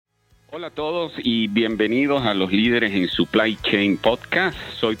Hola a todos y bienvenidos a los Líderes en Supply Chain Podcast.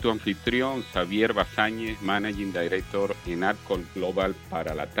 Soy tu anfitrión, Xavier Bazáñez, Managing Director en Adcol Global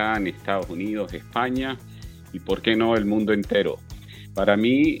para Latam, Estados Unidos, España y, por qué no, el mundo entero. Para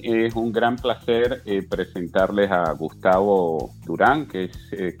mí es un gran placer presentarles a Gustavo Durán, que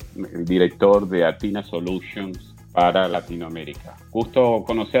es el director de Athina Solutions para Latinoamérica. Gusto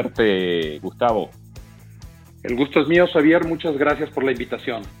conocerte, Gustavo. El gusto es mío, Xavier. Muchas gracias por la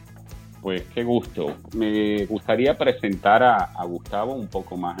invitación. Pues qué gusto. Me gustaría presentar a Gustavo un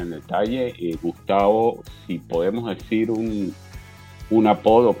poco más en detalle. Gustavo, si podemos decir un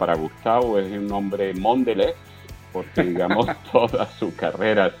apodo para Gustavo, es un nombre Mondelez, porque digamos toda su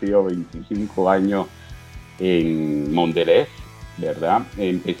carrera ha sido 25 años en Mondelez, ¿verdad?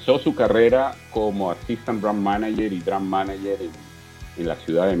 Empezó su carrera como Assistant Brand Manager y Brand Manager en la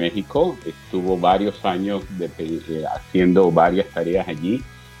Ciudad de México. Estuvo varios años haciendo varias tareas allí.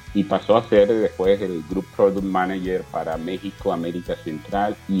 Y pasó a ser después el Group Product Manager para México, América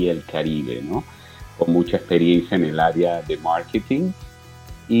Central y el Caribe, ¿no? Con mucha experiencia en el área de marketing.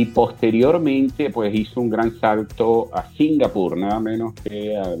 Y posteriormente, pues hizo un gran salto a Singapur, nada menos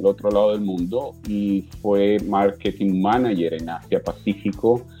que al otro lado del mundo, y fue Marketing Manager en Asia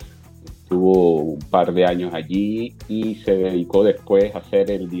Pacífico. Estuvo un par de años allí y se dedicó después a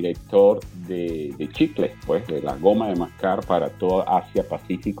ser el director de chicles, pues, de la goma de mascar para toda Asia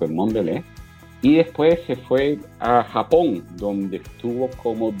Pacífico en Mondelez. Y después se fue a Japón, donde estuvo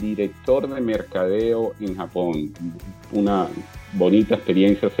como director de mercadeo en Japón. Una bonita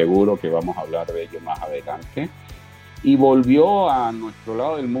experiencia, seguro que vamos a hablar de ello más adelante. Y volvió a nuestro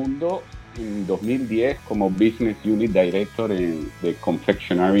lado del mundo en 2010 como Business Unit Director de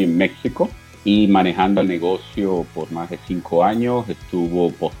Confectionery en México y manejando el negocio por más de 5 años. Estuvo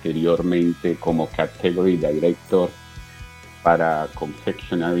posteriormente como Category Director para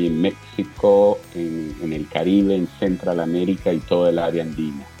Confectionery en México, en el Caribe, en Central América y toda el área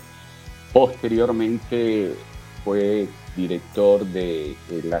andina. Posteriormente fue director de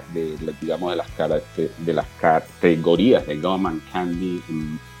las categorías de Gum and Candy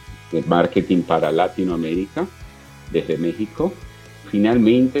de marketing para Latinoamérica desde México.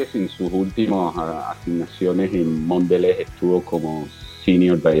 Finalmente, en sus últimas asignaciones en Mondelez, estuvo como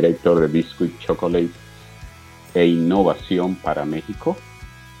Senior Director de Biscuit, Chocolate e Innovación para México.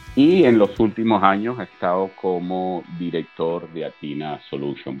 Y en los últimos años ha estado como director de Athina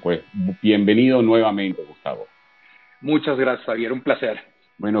Solutions. Pues bienvenido nuevamente, Gustavo. Muchas gracias, Xavier. Un placer.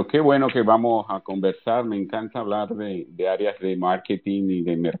 Bueno, qué bueno que vamos a conversar. Me encanta hablar de áreas de marketing y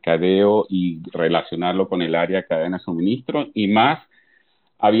de mercadeo y relacionarlo con el área de cadena de suministro, y más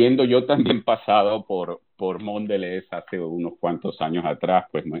habiendo yo también pasado por Mondelez hace unos cuantos años atrás,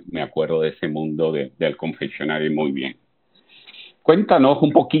 pues me acuerdo de ese mundo del confeccionario muy bien. Cuéntanos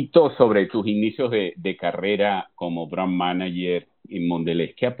un poquito sobre tus inicios de carrera como brand manager en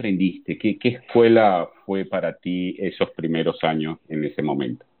Mondelez. ¿Qué aprendiste? ¿Qué escuela fue para ti esos primeros años en ese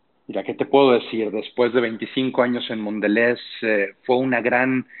momento? Mira, ¿qué te puedo decir? Después de 25 años en Mondelez, fue una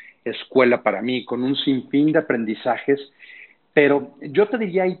gran escuela para mí, con un sinfín de aprendizajes, pero yo te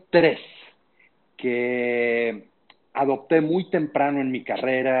diría hay tres que adopté muy temprano en mi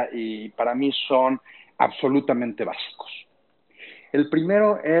carrera y para mí son absolutamente básicos. El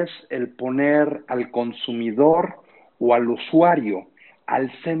primero es el poner al consumidor o al usuario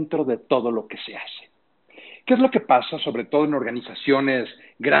al centro de todo lo que se hace. ¿Qué es lo que pasa, sobre todo en organizaciones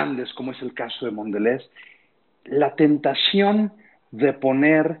grandes, como es el caso de Mondelez? La tentación de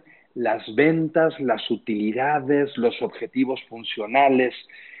poner las ventas, las utilidades, los objetivos funcionales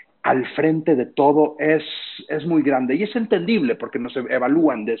al frente de todo es muy grande y es entendible porque nos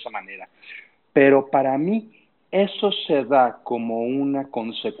evalúan de esa manera. Pero para mí eso se da como una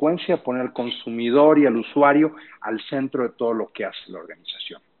consecuencia de poner al consumidor y al usuario al centro de todo lo que hace la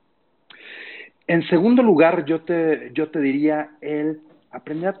organización. En segundo lugar, yo te diría el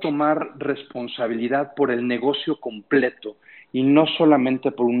aprender a tomar responsabilidad por el negocio completo y no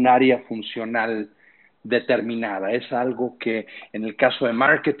solamente por un área funcional determinada. Es algo que en el caso de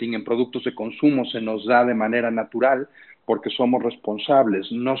marketing, en productos de consumo, se nos da de manera natural porque somos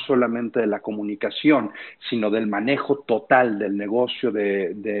responsables no solamente de la comunicación, sino del manejo total del negocio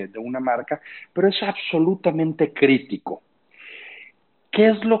de una marca, pero es absolutamente crítico. ¿Qué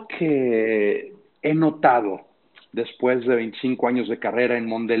es lo que he notado después de 25 años de carrera en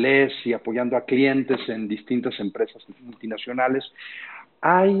Mondelez y apoyando a clientes en distintas empresas multinacionales?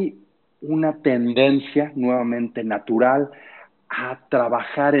 Hay una tendencia nuevamente natural a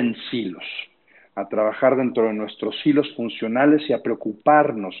trabajar en silos, a trabajar dentro de nuestros silos funcionales y a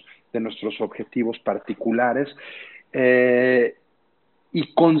preocuparnos de nuestros objetivos particulares.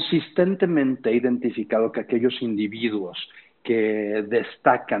 y consistentemente he identificado que aquellos individuos que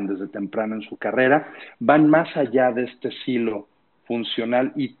destacan desde temprano en su carrera van más allá de este silo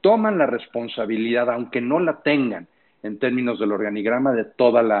funcional y toman la responsabilidad, aunque no la tengan en términos del organigrama de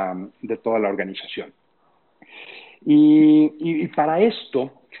toda la organización. Y para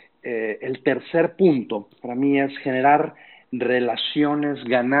esto, el tercer punto para mí es generar relaciones,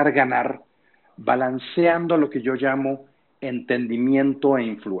 ganar, ganar, balanceando lo que yo llamo entendimiento e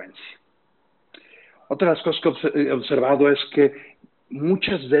influencia. Otra de las cosas que he observado es que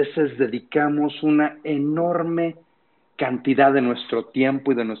muchas veces dedicamos una enorme cantidad de nuestro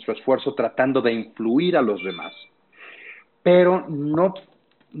tiempo y de nuestro esfuerzo tratando de influir a los demás, pero no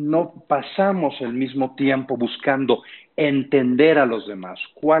pasamos el mismo tiempo buscando entender a los demás,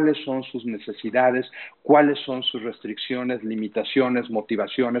 cuáles son sus necesidades, cuáles son sus restricciones, limitaciones,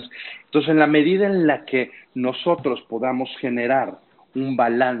 motivaciones. Entonces, en la medida en la que nosotros podamos generar un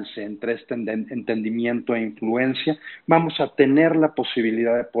balance entre este entendimiento e influencia, vamos a tener la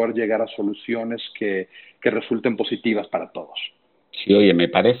posibilidad de poder llegar a soluciones que resulten positivas para todos. Sí, oye, me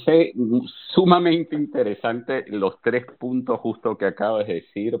parece sumamente interesante los 3 puntos justo que acabas de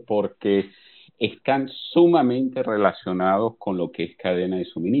decir, porque están sumamente relacionados con lo que es cadena de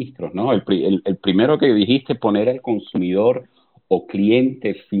suministros, ¿no? El primero que dijiste, poner al consumidor o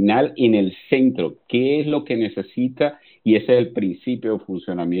cliente final en el centro, qué es lo que necesita, y ese es el principio de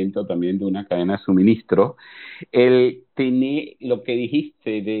funcionamiento también de una cadena de suministros. El tener lo que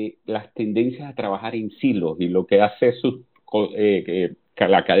dijiste de las tendencias a trabajar en silos y lo que hace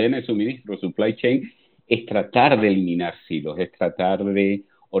la cadena de suministro, supply chain, es tratar de eliminar silos, es tratar de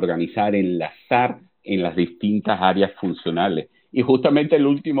organizar, enlazar en las distintas áreas funcionales. Y justamente el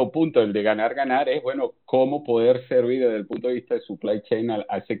último punto, el de ganar, ganar, es, bueno, cómo poder servir desde el punto de vista de supply chain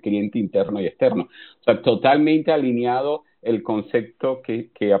a ese cliente interno y externo. O sea, totalmente alineado el concepto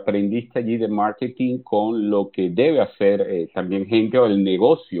que aprendiste allí de marketing con lo que debe hacer también gente o el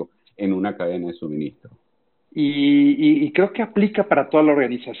negocio en una cadena de suministro. Y creo que aplica para toda la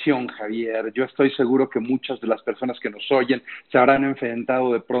organización, Javier. Yo estoy seguro que muchas de las personas que nos oyen se habrán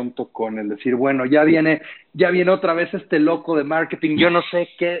enfrentado de pronto con el decir, bueno, ya viene otra vez este loco de marketing, yo no sé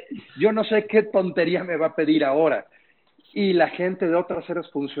qué tontería me va a pedir ahora. Y la gente de otras áreas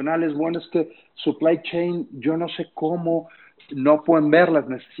funcionales, bueno, es que supply chain, yo no sé cómo no pueden ver las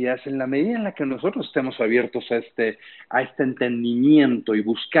necesidades. En la medida en la que nosotros estemos abiertos a este entendimiento y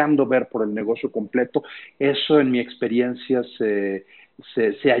buscando ver por el negocio completo, eso en mi experiencia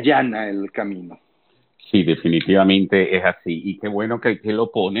se allana el camino. Sí, definitivamente es así. Y qué bueno que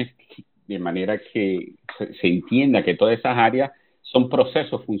lo pones de manera que se entienda que todas esas áreas son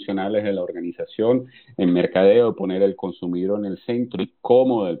procesos funcionales de la organización, en mercadeo, poner el consumidor en el centro y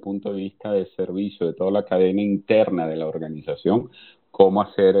cómo desde el punto de vista de servicio de toda la cadena interna de la organización, cómo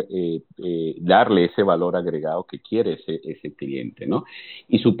hacer, darle ese valor agregado que quiere ese cliente, ¿no?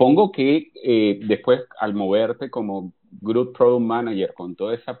 Y supongo que después al moverte como Group Product Manager con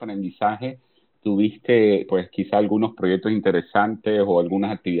todo ese aprendizaje, tuviste pues quizá algunos proyectos interesantes o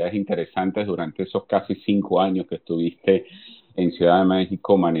algunas actividades interesantes durante esos casi 5 años que estuviste en Ciudad de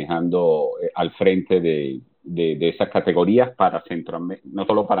México manejando al frente de esas categorías para no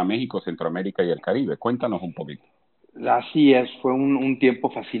solo para México, Centroamérica y el Caribe. Cuéntanos un poquito. Así es, fue un tiempo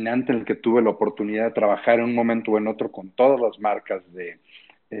fascinante en el que tuve la oportunidad de trabajar en un momento o en otro con todas las marcas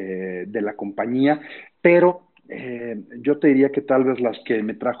de la compañía, pero yo te diría que tal vez las que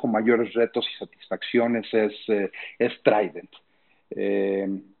me trajo mayores retos y satisfacciones es Trident, eh,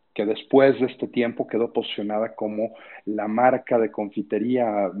 que después de este tiempo quedó posicionada como la marca de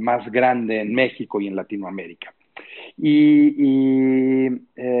confitería más grande en México y en Latinoamérica. Y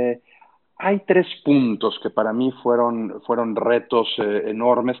hay 3 puntos que para mí fueron retos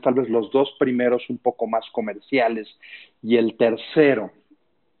enormes, tal vez los 2 primeros un poco más comerciales y el tercero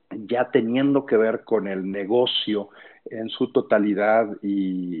ya teniendo que ver con el negocio en su totalidad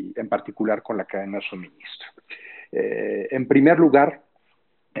y en particular con la cadena de suministro. En primer lugar,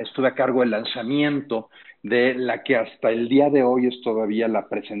 estuve a cargo del lanzamiento de la que hasta el día de hoy es todavía la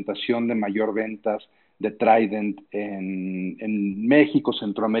presentación de mayor ventas de Trident en México,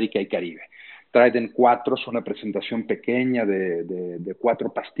 Centroamérica y Caribe. Trident 4 es una presentación pequeña de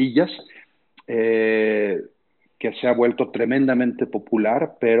 4 pastillas que se ha vuelto tremendamente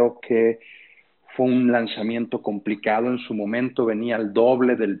popular, pero que fue un lanzamiento complicado. En su momento venía al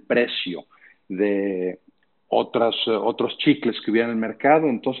doble del precio de otros chicles que hubiera en el mercado.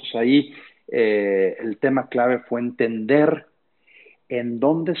 Entonces ahí el tema clave fue entender en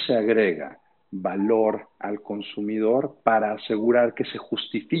dónde se agrega valor al consumidor para asegurar que se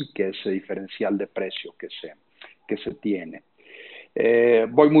justifique ese diferencial de precio que se tiene.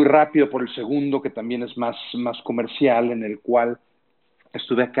 Voy muy rápido por el segundo, que también es más comercial, en el cual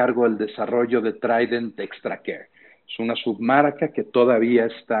estuve a cargo del desarrollo de Trident Extra Care. Es una submarca que todavía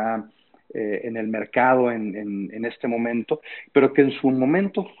está en el mercado en este momento, pero que en su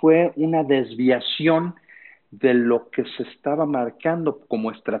momento fue una desviación de lo que se estaba marcando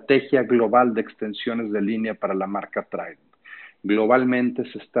como estrategia global de extensiones de línea para la marca Trident. Globalmente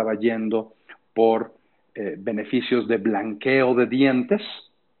se estaba yendo por beneficios de blanqueo de dientes,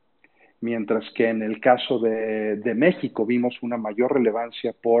 mientras que en el caso de México vimos una mayor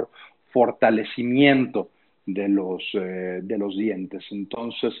relevancia por fortalecimiento de los dientes.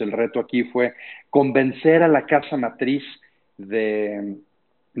 Entonces el reto aquí fue convencer a la casa matriz de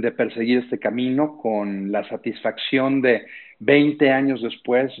perseguir este camino, con la satisfacción de 20 años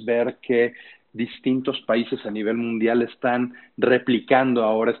después ver que distintos países a nivel mundial están replicando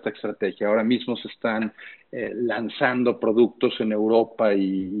ahora esta estrategia. Ahora mismo se están lanzando productos en Europa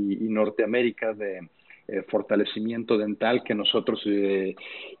y Norteamérica de fortalecimiento dental que nosotros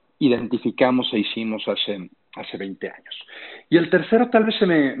identificamos e hicimos hace 20 años. Y el tercero tal vez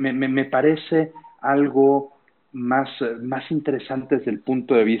me parece algo más interesante desde el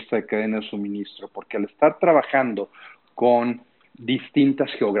punto de vista de cadena de suministro, porque al estar trabajando con distintas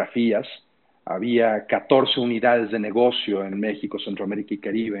geografías, había 14 unidades de negocio en México, Centroamérica y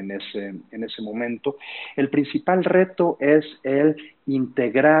Caribe en ese momento. El principal reto es el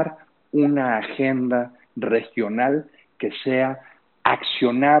integrar una agenda regional que sea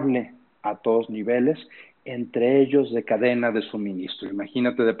accionable a todos niveles, entre ellos de cadena de suministro.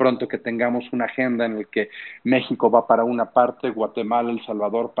 Imagínate de pronto que tengamos una agenda en la que México va para una parte, Guatemala, El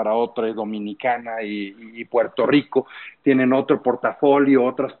Salvador para otra, y Dominicana y Puerto Rico tienen otro portafolio,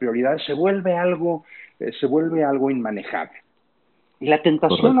 otras prioridades, se vuelve algo inmanejable. Y la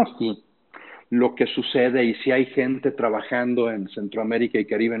tentación Correcto. aquí, lo que sucede, y si hay gente trabajando en Centroamérica y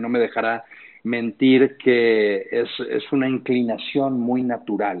Caribe, no me dejará mentir que es una inclinación muy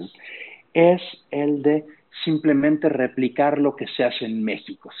natural, es el de simplemente replicar lo que se hace en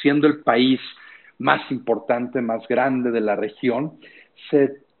México. Siendo el país más importante, más grande de la región,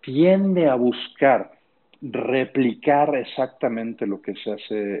 se tiende a buscar replicar exactamente lo que se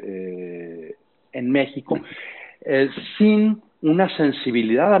hace en México, sin una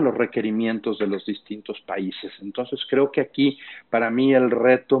sensibilidad a los requerimientos de los distintos países. Entonces creo que aquí para mí el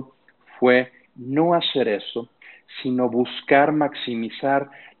reto fue no hacer eso, sino buscar maximizar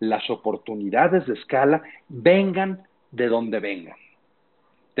las oportunidades de escala, vengan de donde vengan.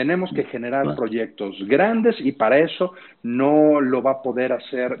 Tenemos que generar Claro. proyectos grandes y para eso no lo va a poder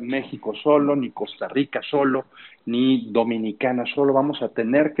hacer México solo, ni Costa Rica solo, ni Dominicana solo. Vamos a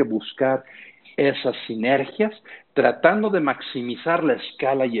tener que buscar esas sinergias, tratando de maximizar la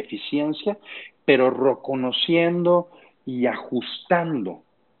escala y eficiencia, pero reconociendo y ajustando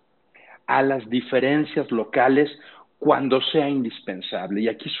a las diferencias locales cuando sea indispensable. Y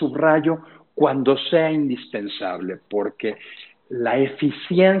aquí subrayo cuando sea indispensable, porque la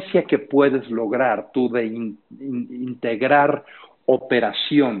eficiencia que puedes lograr tú de integrar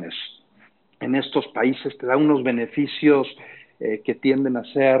operaciones en estos países te da unos beneficios que tienden a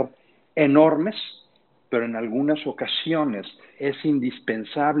ser enormes, pero en algunas ocasiones es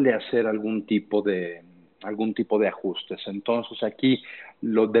indispensable hacer algún tipo de ajustes. Entonces aquí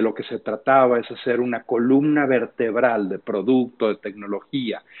de lo que se trataba es hacer una columna vertebral de producto, de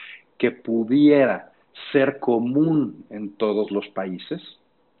tecnología, que pudiera ser común en todos los países,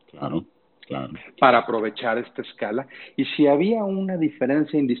 Claro, claro. para aprovechar esta escala, y si había una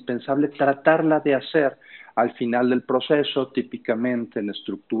diferencia indispensable, tratarla de hacer al final del proceso, típicamente en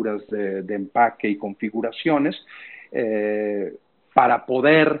estructuras de empaque y configuraciones, para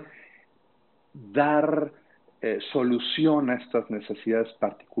poder dar solución a estas necesidades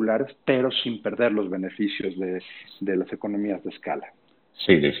particulares, pero sin perder los beneficios de las economías de escala.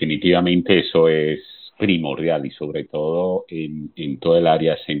 Sí, definitivamente eso es primordial y sobre todo en todo el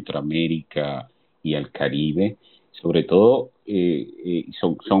área de Centroamérica y el Caribe, sobre todo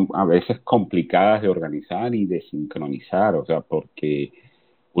son a veces complicadas de organizar y de sincronizar, o sea, porque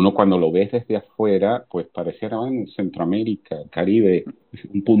uno cuando lo ves desde afuera, pues pareciera, bueno, Centroamérica, Caribe,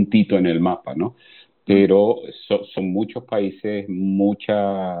 un puntito en el mapa, ¿no? Pero son muchos países,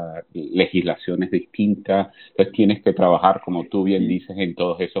 muchas legislaciones distintas, entonces tienes que trabajar, como tú bien dices, en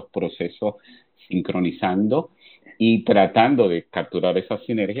todos esos procesos, sincronizando y tratando de capturar esas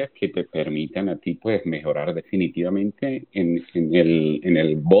sinergias que te permitan a ti pues mejorar definitivamente en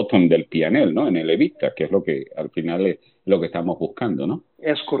el bottom del P&L, ¿no? En el EBITDA, que es lo que al final es lo que estamos buscando, ¿no?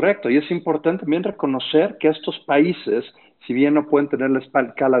 Es correcto, y es importante también reconocer que estos países, si bien no pueden tener la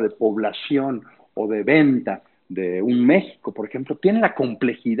escala de población o de venta de un México, por ejemplo, tiene la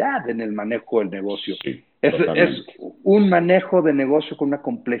complejidad en el manejo del negocio. Sí, Es un manejo de negocio con una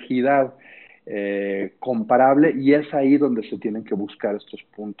complejidad comparable, y es ahí donde se tienen que buscar estos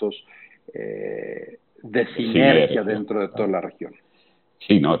puntos de sinergia dentro de toda la región.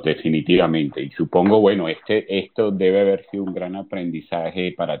 Sí, no, definitivamente. Y supongo, bueno, esto debe haber sido un gran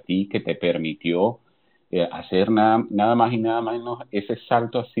aprendizaje para ti que te permitió hacer nada más y nada menos ese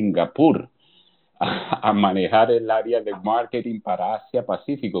salto a Singapur, a manejar el área de marketing para Asia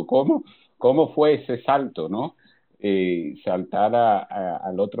Pacífico. ¿Cómo fue ese salto, no? Saltar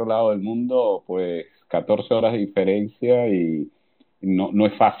al otro lado del mundo, pues 14 horas de diferencia y no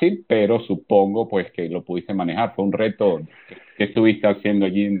es fácil, pero supongo pues que lo pudiste manejar. Fue un reto. ¿Qué estuviste haciendo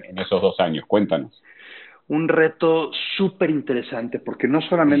allí en esos 2 años? Cuéntanos. Un reto súper interesante, porque no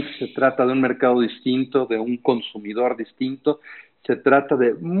solamente se trata de un mercado distinto, de un consumidor distinto, se trata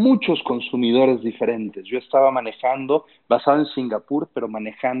de muchos consumidores diferentes. Yo estaba manejando, basado en Singapur, pero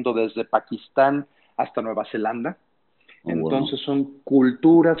manejando desde Pakistán hasta Nueva Zelanda. Entonces son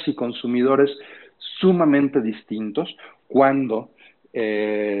culturas y consumidores sumamente distintos. Cuando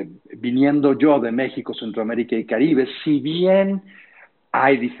viniendo yo de México, Centroamérica y Caribe, si bien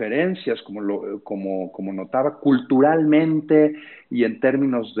hay diferencias, como notaba, culturalmente y en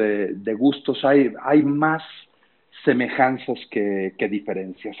términos de gustos, hay más semejanzas que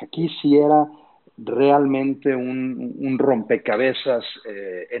diferencias. Aquí sí era realmente un rompecabezas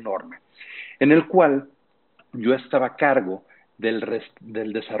enorme, en el cual yo estaba a cargo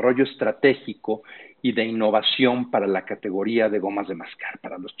del desarrollo estratégico y de innovación para la categoría de gomas de mascar,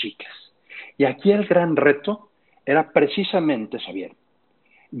 para los chicles. Y aquí el gran reto era precisamente, Xavier,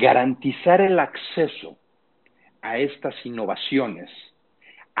 garantizar el acceso a estas innovaciones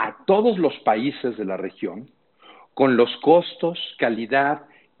a todos los países de la región con los costos, calidad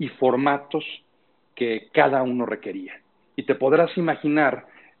y formatos que cada uno requería. Y te podrás imaginar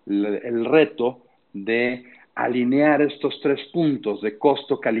el reto de alinear estos 3 puntos de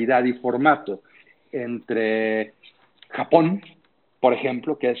costo, calidad y formato entre Japón, por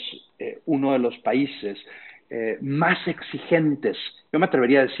ejemplo, que es uno de los países más exigentes, yo me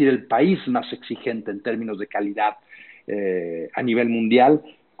atrevería a decir el país más exigente en términos de calidad a nivel mundial,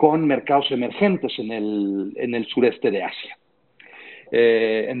 con mercados emergentes en el sureste de Asia.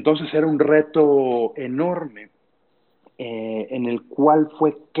 Entonces era un reto enorme en el cual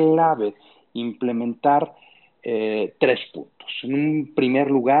fue clave implementar 3 puntos. En un primer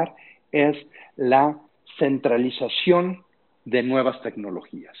lugar es la centralización de nuevas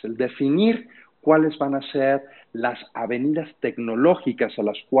tecnologías, el definir cuáles van a ser las avenidas tecnológicas a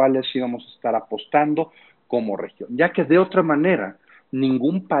las cuales íbamos a estar apostando como región, ya que de otra manera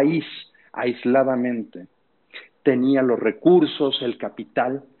ningún país aisladamente tenía los recursos, el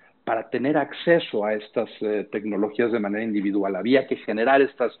capital para tener acceso a estas tecnologías de manera individual. Había que generar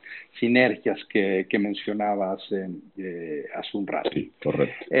estas sinergias que mencionaba hace un rato. Sí,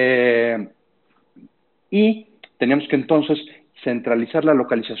 correcto. Y teníamos que entonces centralizar la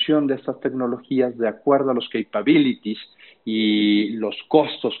localización de estas tecnologías de acuerdo a los capabilities y los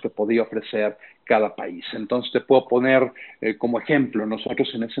costos que podía ofrecer cada país. Entonces te puedo poner como ejemplo,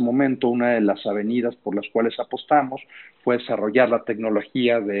 nosotros en ese momento una de las avenidas por las cuales apostamos fue desarrollar la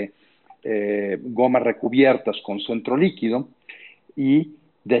tecnología de gomas recubiertas con centro líquido, y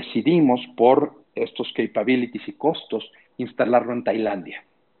decidimos por estos capabilities y costos instalarlo en Tailandia.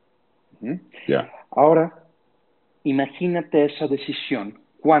 Yeah. Ahora, imagínate esa decisión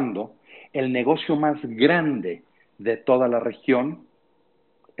cuando el negocio más grande de toda la región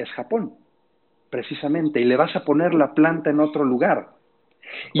es Japón, precisamente, y le vas a poner la planta en otro lugar.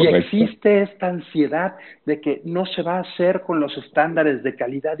 Y Correcto. existe esta ansiedad de que no se va a hacer con los estándares de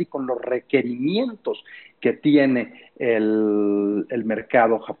calidad y con los requerimientos que tiene el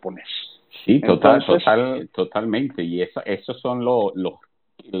mercado japonés. Sí, totalmente. Y esos son los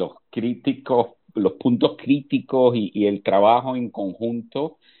críticos, los puntos críticos y el trabajo en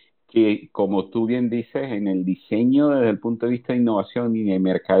conjunto que, como tú bien dices, en el diseño desde el punto de vista de innovación y de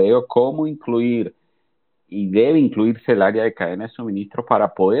mercadeo, cómo incluir y debe incluirse el área de cadena de suministro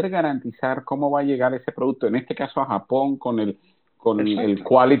para poder garantizar cómo va a llegar ese producto, en este caso a Japón, con el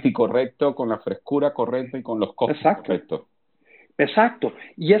quality correcto, con la frescura correcta y con los costos correctos. Exacto.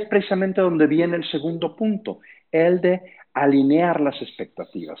 Y es precisamente donde viene el segundo punto, el de alinear las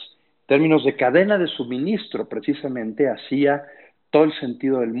expectativas. En términos de cadena de suministro, precisamente hacía todo el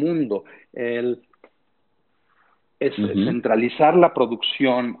sentido del mundo. Centralizar la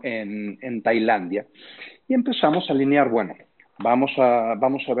producción en Tailandia, y empezamos a alinear, bueno, vamos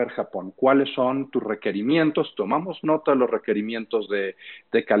a ver Japón, cuáles son tus requerimientos, tomamos nota de los requerimientos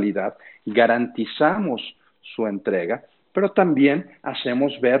de calidad, garantizamos su entrega, pero también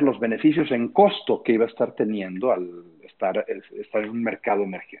hacemos ver los beneficios en costo que iba a estar teniendo al estar en un mercado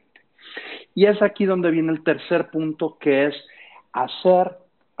emergente. Y es aquí donde viene el tercer punto, que es hacer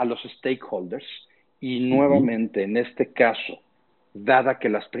a los stakeholders, y nuevamente en este caso, dada que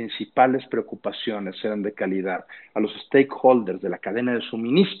las principales preocupaciones eran de calidad, a los stakeholders de la cadena de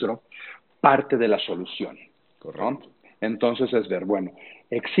suministro, parte de la solución. Correcto. ¿No? Entonces es ver, bueno,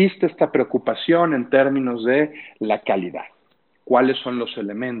 existe esta preocupación en términos de la calidad. ¿Cuáles son los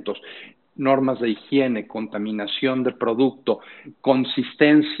elementos? Normas de higiene, contaminación de producto,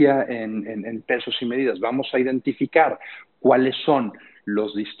 consistencia en pesos y medidas. Vamos a identificar cuáles son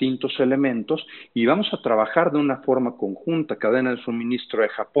los distintos elementos y vamos a trabajar de una forma conjunta, cadena de suministro de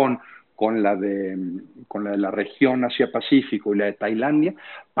Japón con la de la región Asia-Pacífico y la de Tailandia,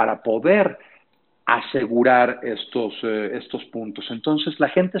 para poder asegurar estos puntos. Entonces la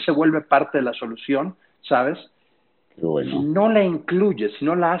gente se vuelve parte de la solución, ¿sabes? Qué bueno. Si no la incluyes, si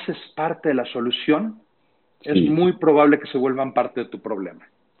no la haces parte de la solución, Sí. es muy probable que se vuelvan parte de tu problema.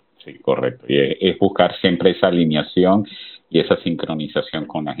 Sí, correcto. Y es buscar siempre esa alineación y esa sincronización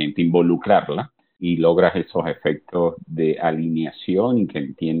con la gente, involucrarla, y logras esos efectos de alineación y que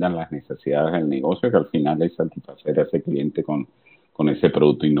entiendan las necesidades del negocio, que al final es satisfacer a ese cliente con ese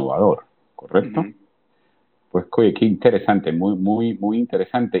producto innovador, ¿correcto? Pues, oye, qué interesante, muy, muy, muy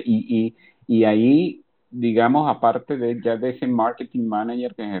interesante. Y ahí, digamos, aparte ya de ese marketing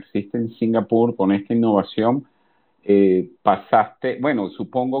manager que ejerciste en Singapur con esta innovación, pasaste, bueno,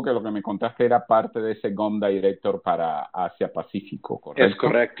 supongo que lo que me contaste era parte de ese GOM Director para Asia Pacífico, ¿correcto? Es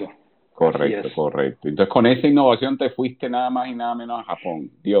correcto. Correcto, es. correcto. Entonces, con esa innovación te fuiste nada más y nada menos a Japón.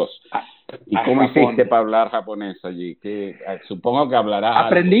 Dios. ¿Y cómo Japón. hiciste para hablar japonés allí? Supongo que hablarás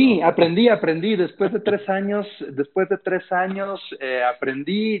Aprendí. Después de 3 años,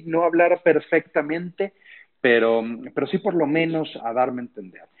 aprendí, no a hablar perfectamente, pero sí por lo menos a darme a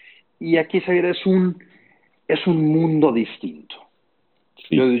entender. Y aquí, Xavier, es un mundo distinto.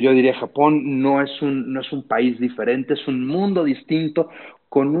 Sí. Yo diría Japón no es un país diferente, es un mundo distinto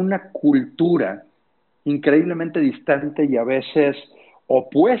con una cultura increíblemente distante y a veces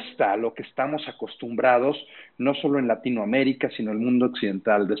opuesta a lo que estamos acostumbrados, no solo en Latinoamérica, sino en el mundo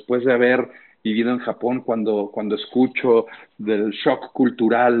occidental. Después de haber vivido en Japón, cuando escucho del shock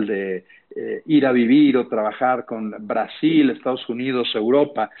cultural de ir a vivir o trabajar con Brasil, Estados Unidos,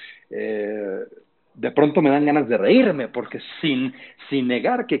 Europa, de pronto me dan ganas de reírme, porque sin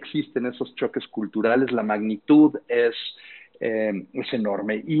negar que existen esos choques culturales, la magnitud es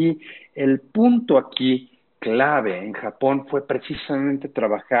enorme. Y el punto aquí clave en Japón fue precisamente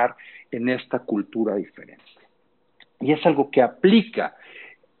trabajar en esta cultura diferente. Y es algo que aplica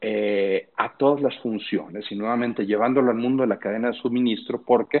a todas las funciones, y nuevamente llevándolo al mundo de la cadena de suministro,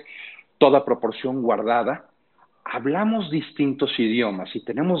 porque toda proporción guardada, hablamos distintos idiomas y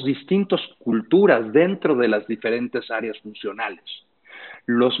tenemos distintas culturas dentro de las diferentes áreas funcionales.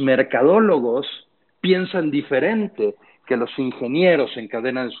 Los mercadólogos piensan diferente que los ingenieros en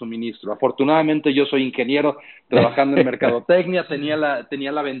cadena de suministro. Afortunadamente yo soy ingeniero trabajando en mercadotecnia, tenía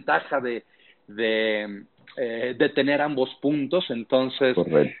la ventaja de tener ambos puntos, entonces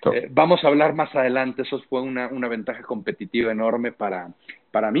vamos a hablar más adelante. Eso fue una ventaja competitiva enorme para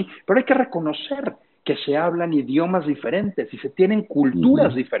mí, pero hay que reconocer que se hablan idiomas diferentes y se tienen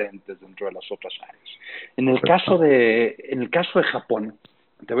culturas diferentes dentro de las otras áreas. En el caso de Japón,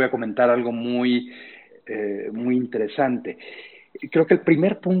 te voy a comentar algo muy interesante. Creo que el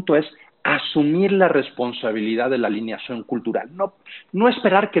primer punto es asumir la responsabilidad de la alineación cultural. No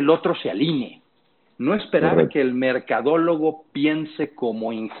esperar que el otro se alinee, no esperar que el mercadólogo piense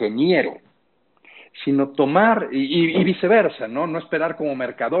como ingeniero, sino tomar, y viceversa, ¿no? No esperar como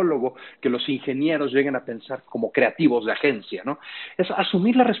mercadólogo que los ingenieros lleguen a pensar como creativos de agencia, ¿no? Es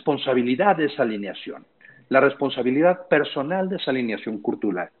asumir la responsabilidad de esa alineación, la responsabilidad personal de esa alineación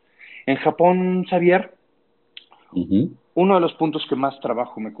cultural. En Japón, Xavier, uno de los puntos que más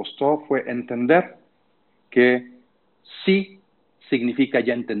trabajo me costó fue entender que sí significa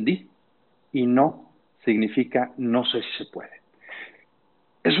ya entendí y no significa no sé si se puede.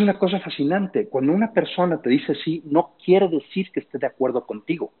 Es una cosa fascinante. Cuando una persona te dice sí, no quiere decir que esté de acuerdo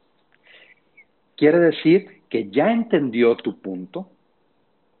contigo. Quiere decir que ya entendió tu punto,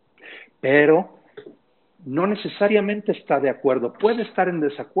 pero no necesariamente está de acuerdo. Puede estar en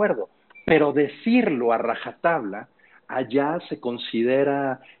desacuerdo, pero decirlo a rajatabla allá se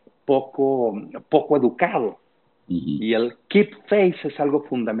considera poco educado. Y el keep face es algo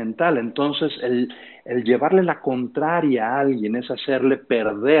fundamental. Entonces, el llevarle la contraria a alguien es hacerle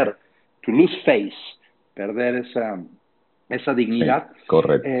perder, to lose face, perder esa dignidad. Sí,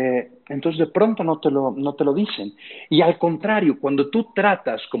 correcto. Entonces de pronto no te lo dicen. Y al contrario, cuando tú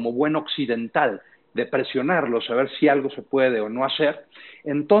tratas como buen occidental de presionarlos a ver si algo se puede o no hacer,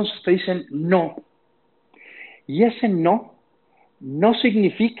 entonces te dicen no. Y ese no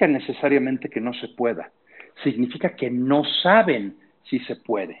significa necesariamente que no se pueda, significa que no saben si se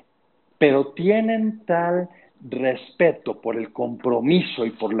puede, pero tienen tal respeto por el compromiso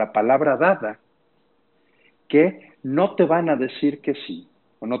y por la palabra dada que no te van a decir que sí,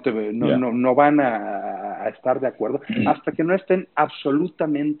 o Ya. no van a estar de acuerdo hasta que no estén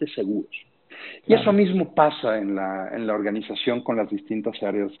absolutamente seguros. Y eso Claro. mismo pasa en la organización con las distintas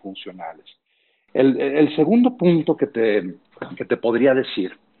áreas funcionales. El segundo punto que te podría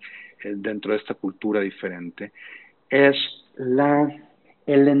decir dentro de esta cultura diferente es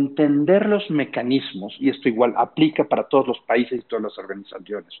el entender los mecanismos, y esto igual aplica para todos los países y todas las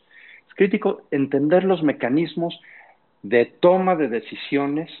organizaciones. Es crítico entender los mecanismos de toma de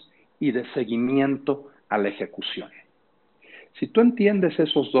decisiones y de seguimiento a la ejecución. Si tú entiendes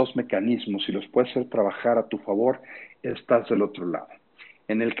esos dos mecanismos y los puedes hacer trabajar a tu favor, estás del otro lado.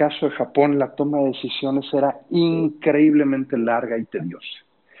 En el caso de Japón, la toma de decisiones era increíblemente larga y tediosa,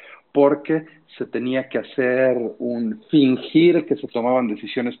 porque se tenía que hacer fingir que se tomaban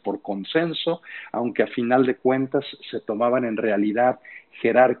decisiones por consenso, aunque a final de cuentas se tomaban en realidad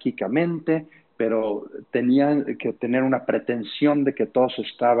jerárquicamente, pero tenían que tener una pretensión de que todos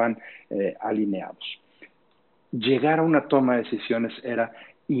estaban alineados. Llegar a una toma de decisiones era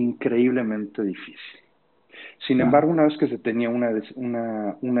increíblemente difícil. Sin Claro. embargo, una vez que se tenía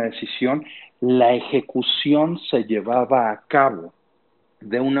una decisión, la ejecución se llevaba a cabo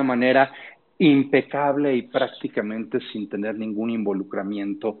de una manera impecable y prácticamente sin tener ningún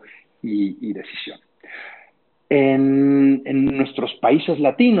involucramiento y decisión. En nuestros países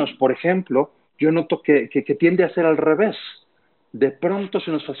latinos, por ejemplo, yo noto que tiende a ser al revés. De pronto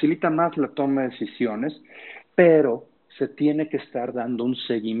se nos facilita más la toma de decisiones, pero se tiene que estar dando un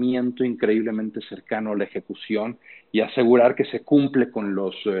seguimiento increíblemente cercano a la ejecución y asegurar que se cumple con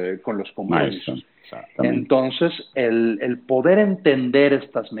los Maestro, compromisos. exactamente. Entonces, el poder entender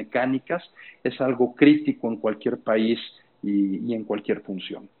estas mecánicas es algo crítico en cualquier país y en cualquier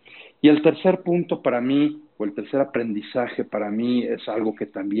función. Y el tercer punto para mí, o el tercer aprendizaje para mí, es algo que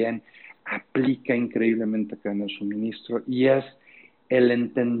también aplica increíblemente acá en el suministro, y es el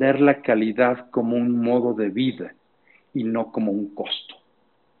entender la calidad como un modo de vida y no como un costo.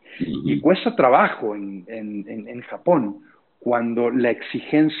 Y Ujú. cuesta trabajo en Japón cuando la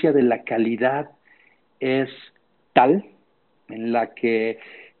exigencia de la calidad es tal en la que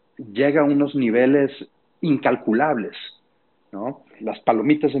llega a unos niveles incalculables, ¿no? Las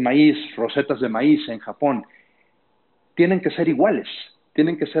palomitas de maíz, rosetas de maíz en Japón, tienen que ser iguales,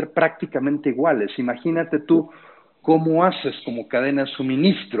 tienen que ser prácticamente iguales. Imagínate tú cómo haces como cadena de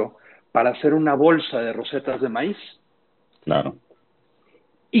suministro para hacer una bolsa de rosetas de maíz Claro.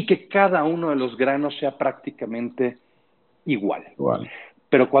 y que cada uno de los granos sea prácticamente igual. Igual.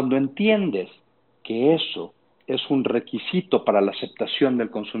 Pero cuando entiendes que eso es un requisito para la aceptación del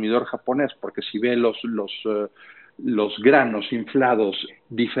consumidor japonés, porque si ve los granos inflados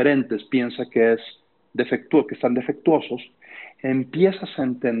diferentes, piensa que que están defectuosos, empiezas a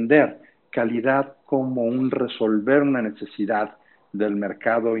entender calidad como un resolver una necesidad del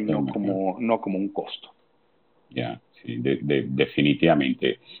mercado y Del mercado. no como un costo. Ya, sí,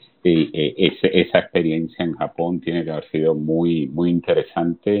 definitivamente. Esa experiencia en Japón tiene que haber sido muy, muy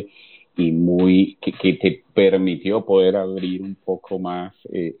interesante y que te permitió poder abrir un poco más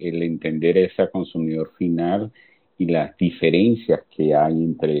el entender ese consumidor final y las diferencias que hay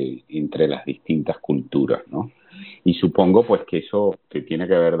entre las distintas culturas, ¿no? Y supongo pues que eso te tiene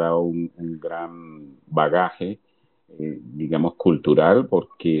que haber dado un gran bagaje, digamos, cultural,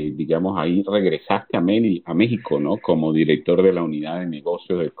 porque, digamos, ahí regresaste a México, ¿no? Como director de la unidad de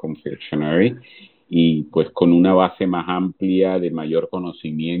negocios del Confectionery y pues con una base más amplia, de mayor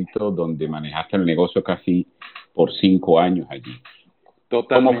conocimiento, donde manejaste el negocio casi por 5 años allí.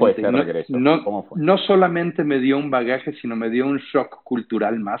 ¿Cómo fue Totalmente. ese regreso? ¿Cómo fue? No solamente me dio un bagaje, sino me dio un shock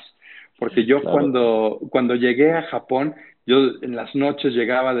cultural más, porque yo Claro. cuando llegué a Japón, yo en las noches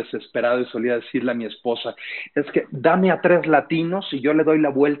llegaba desesperado y solía decirle a mi esposa, es que dame a 3 latinos y yo le doy la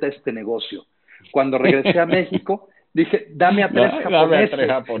vuelta a este negocio. Cuando regresé a México, dije, dame a 3 Dame a tres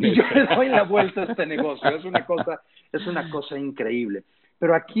japoneses y yo japoneses. le doy la vuelta a este negocio. Es una cosa increíble.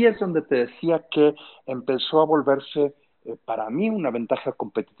 Pero aquí es donde te decía que empezó a volverse para mí una ventaja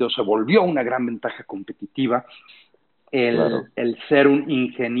competitiva, se volvió una gran ventaja competitiva Claro. el ser un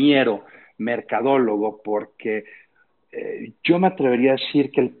ingeniero mercadólogo, porque yo me atrevería a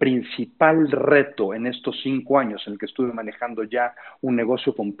decir que el principal reto en estos 5 años en el que estuve manejando ya un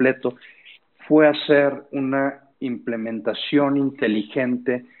negocio completo fue hacer una implementación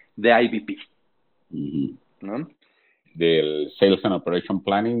inteligente de IBP, ¿no? Del Sales and Operation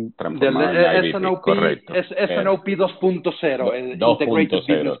Planning Del transformado en IBP, SNOP, correcto. SNOP 2.0, el Integrated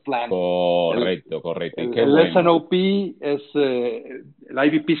Business 2.0, Plan. correcto. Y qué El bueno. SNOP es, el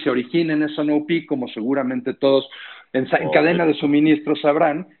IBP se origina en SNOP, como seguramente todos en cadena de suministro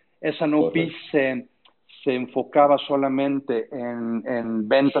sabrán. SNOP se enfocaba solamente en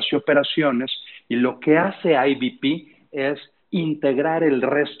ventas y operaciones, y lo que hace IBP es integrar el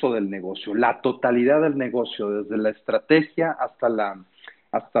resto del negocio, la totalidad del negocio, desde la estrategia hasta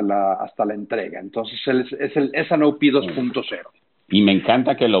la entrega. Entonces es el SNOP 2.0. Y me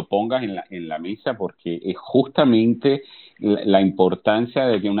encanta que lo pongas en la mesa, porque es justamente la importancia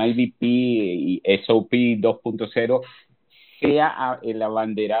de que un IBP y SOP 2.0 sea el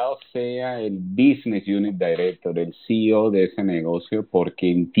abanderado, sea el Business Unit Director, el CEO de ese negocio, porque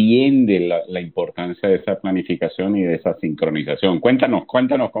entiende la importancia de esa planificación y de esa sincronización. Cuéntanos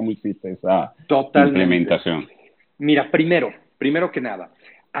cómo hiciste esa implementación. Mira, primero que nada,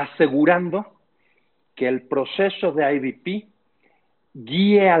 asegurando que el proceso de IBP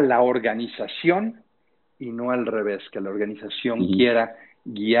guíe a la organización y no al revés, que la organización quiera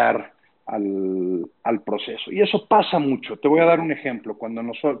guiar al proceso. Y eso pasa mucho. Te voy a dar un ejemplo.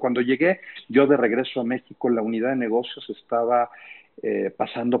 Cuando llegué yo de regreso a México, la unidad de negocios estaba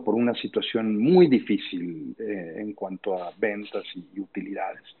pasando por una situación muy difícil en cuanto a ventas y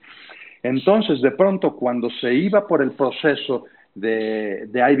utilidades. Entonces, de pronto, cuando se iba por el proceso de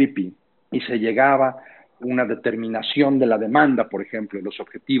IBP y se llegaba una determinación de la demanda, por ejemplo, los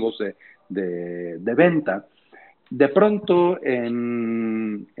objetivos de venta, de pronto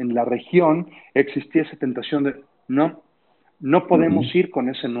en la región existía esa tentación de no podemos ir con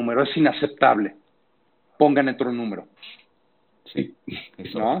ese número, es inaceptable, pongan otro número. Sí.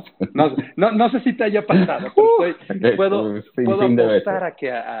 No sé si te haya pasado, pero puedo apostar a que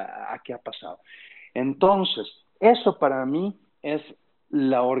ha pasado. Entonces, eso para mí es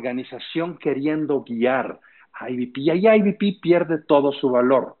la organización queriendo guiar a IBP, y ahí IBP pierde todo su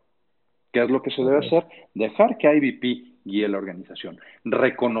valor. ¿Qué es lo que se debe hacer? Dejar que IBP guíe la organización,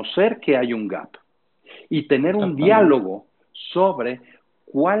 reconocer que hay un gap y tener un diálogo sobre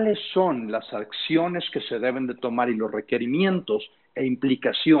cuáles son las acciones que se deben de tomar y los requerimientos e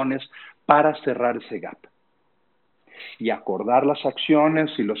implicaciones para cerrar ese gap. Y acordar las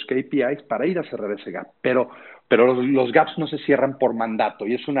acciones y los KPIs para ir a cerrar ese gap. Pero los gaps no se cierran por mandato,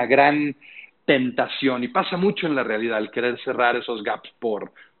 y es una gran tentación, y pasa mucho en la realidad el querer cerrar esos gaps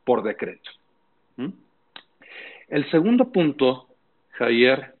por decreto. El segundo punto,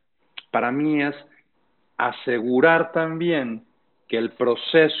 Javier, para mí es asegurar también que el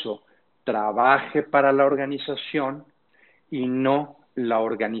proceso trabaje para la organización y no la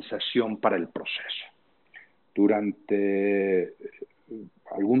organización para el proceso. Durante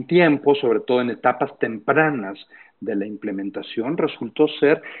algún tiempo, sobre todo en etapas tempranas de la implementación, resultó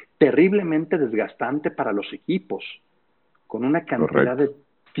ser terriblemente desgastante para los equipos, con una cantidad de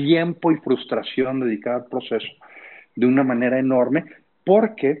tiempo y frustración dedicada al proceso de una manera enorme,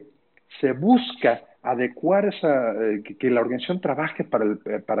 porque se busca adecuar que la organización trabaje para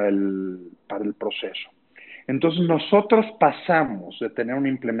el proceso. Entonces nosotros pasamos de tener una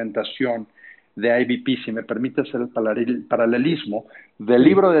implementación de IBP, si me permite hacer el paralelismo, del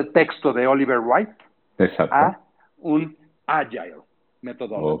libro de texto de Oliver White a un Agile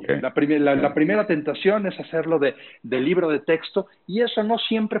methodology. La primera tentación es hacerlo de libro de texto, y eso no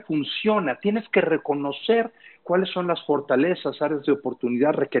siempre funciona. Tienes que reconocer cuáles son las fortalezas, áreas de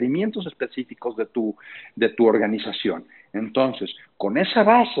oportunidad, requerimientos específicos de tu organización. Entonces, con esa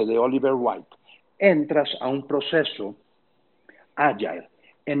base de Oliver White, entras a un proceso Agile,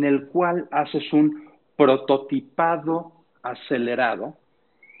 en el cual haces un prototipado acelerado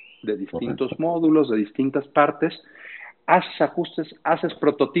de distintos módulos, de distintas partes, haces ajustes, haces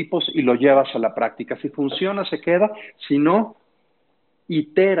prototipos y lo llevas a la práctica. Si funciona, se queda; si no,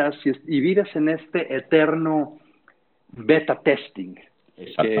 iteras y vives en este eterno beta testing,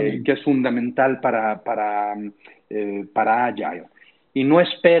 que es fundamental para Agile. Y no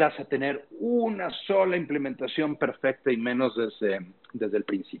esperas a tener una sola implementación perfecta, y menos desde el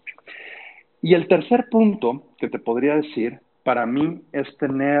principio. Y el tercer punto que te podría decir, para mí, es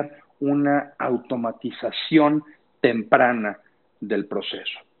tener una automatización temprana del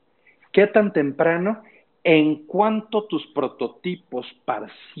proceso. ¿Qué tan temprano? En cuanto tus prototipos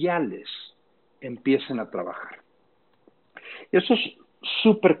parciales empiecen a trabajar. Eso es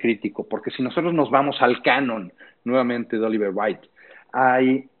súper crítico, porque si nosotros nos vamos al canon nuevamente de Oliver White,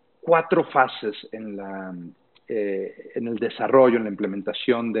 hay 4 fases en el desarrollo, en la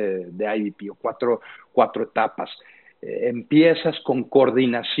implementación de IDP, o cuatro etapas. Empiezas con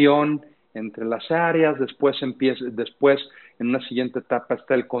coordinación entre las áreas, después en una siguiente etapa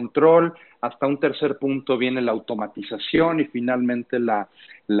está el control, hasta un tercer punto viene la automatización y finalmente la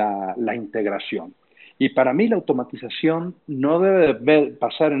integración. Y para mí la automatización no debe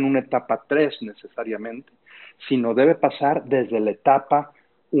pasar en una etapa 3 necesariamente, sino debe pasar desde la etapa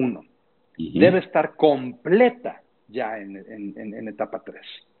 1. Debe estar completa ya en etapa 3.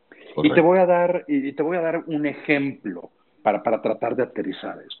 Y te voy a dar un ejemplo para tratar de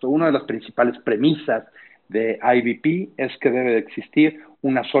aterrizar esto. Una de las principales premisas de IBP es que debe de existir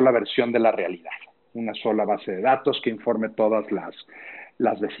una sola versión de la realidad, una sola base de datos que informe todas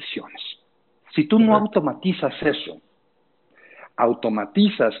las decisiones. Si tú no automatizas eso,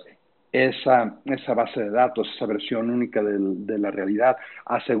 automatizas esa base de datos, esa versión única de la realidad,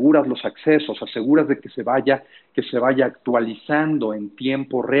 aseguras los accesos, aseguras de que se vaya actualizando en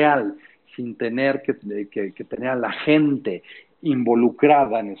tiempo real, sin tener que tener a la gente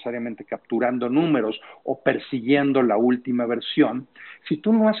involucrada, necesariamente capturando números o persiguiendo la última versión. Si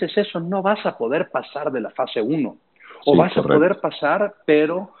tú no haces eso, no vas a poder pasar de la fase 1. O vas a poder pasar,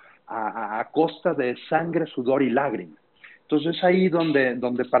 pero a costa de sangre, sudor y lágrimas. Entonces es ahí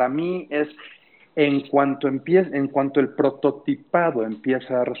donde para mí es, en cuanto el prototipado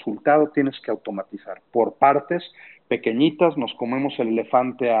empieza a dar resultado, tienes que automatizar. Por partes pequeñitas, nos comemos el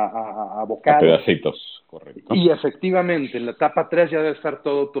elefante a bocados. A pedacitos, correcto. Y efectivamente, en la etapa 3 ya debe estar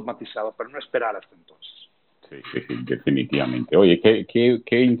todo automatizado, pero no esperar hasta entonces. Sí, definitivamente. Oye,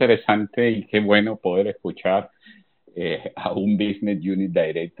 qué interesante y qué bueno poder escuchar a un Business Unit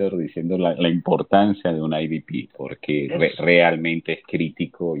Director diciendo la importancia de un IDP, porque realmente es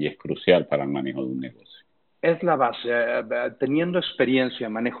crítico y es crucial para el manejo de un negocio. Es la base. Teniendo experiencia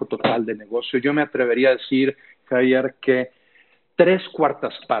en manejo total de negocio, yo me atrevería a decir, Javier, que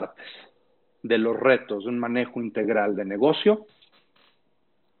 3/4 partes de los retos de un manejo integral de negocio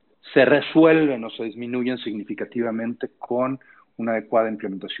se resuelven o se disminuyen significativamente con una adecuada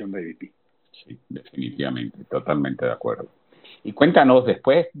implementación de IDP. Sí, definitivamente, totalmente de acuerdo. Y cuéntanos,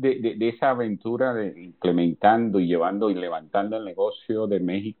 después de esa aventura de implementando y llevando y levantando el negocio de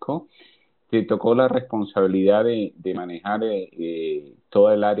México, te tocó la responsabilidad de manejar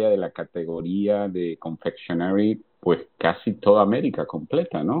toda el área de la categoría de confectionery, pues casi toda América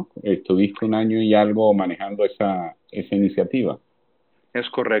completa, ¿no? Estuviste 1 año y algo manejando esa iniciativa. Es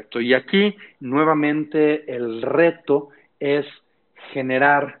correcto. Y aquí, nuevamente, el reto es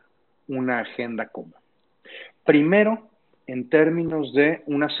generar una agenda común. Primero, en términos de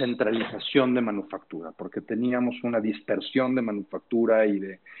una centralización de manufactura, porque teníamos una dispersión de manufactura y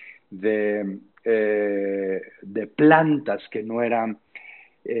de plantas que no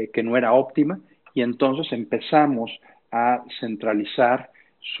era óptima, y entonces empezamos a centralizar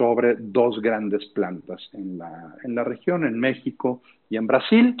sobre 2 grandes plantas en la región, en México y en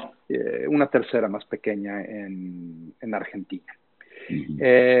Brasil, una tercera más pequeña en Argentina.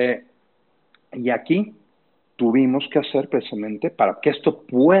 Y aquí tuvimos que hacer precisamente, para que esto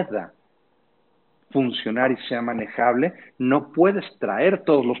pueda funcionar y sea manejable, no puedes traer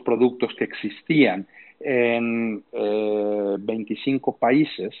todos los productos que existían en 25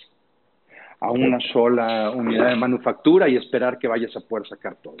 países a una sola unidad de manufactura y esperar que vayas a poder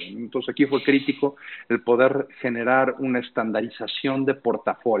sacar todo. Entonces aquí fue crítico el poder generar una estandarización de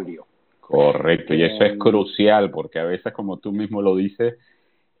portafolio. Correcto, y eso es crucial porque a veces, como tú mismo lo dices,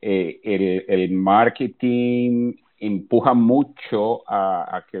 el marketing empuja mucho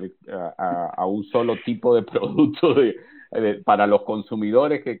a un solo tipo de producto para los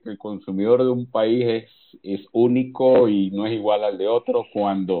consumidores, que el consumidor de un país es único y no es igual al de otro,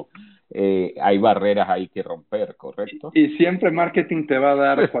 cuando hay barreras ahí que romper, ¿correcto? Y siempre marketing te va a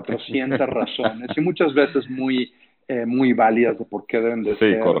dar 400 razones y muchas veces muy válidas de por qué deben de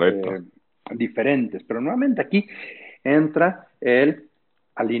ser diferentes. Pero nuevamente aquí entra el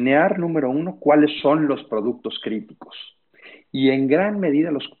alinear, número 1, cuáles son los productos críticos. Y en gran medida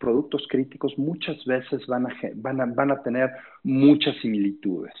los productos críticos muchas veces van a tener muchas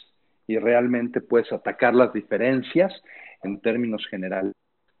similitudes. Y realmente puedes atacar las diferencias en términos generales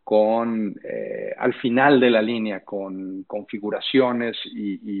al final de la línea, con configuraciones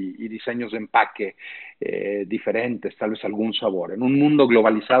y diseños de empaque diferentes, tal vez algún sabor. En un mundo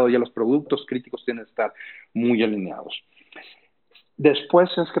globalizado ya los productos críticos tienen que estar muy alineados. Después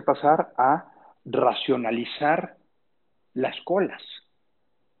tienes que pasar a racionalizar las colas.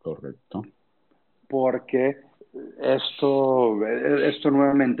 Correcto. Porque esto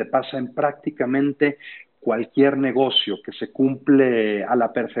nuevamente pasa en prácticamente cualquier negocio que se cumple a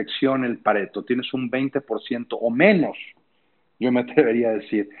la perfección el Pareto, tienes un 20% o menos, yo me atrevería a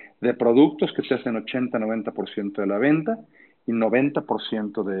decir, de productos que te hacen 80-90% de la venta y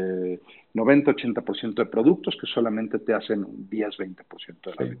 90-80% de productos que solamente te hacen un 10-20%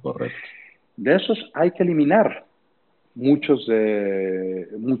 de la venta. Correcto. De esos hay que eliminar muchos de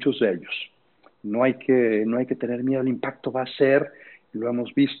ellos. No hay que tener miedo, el impacto va a ser, lo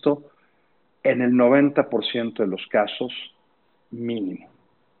hemos visto, en el 90% de los casos mínimo.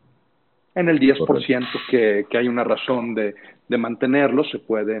 En el 10% que hay una razón de mantenerlo se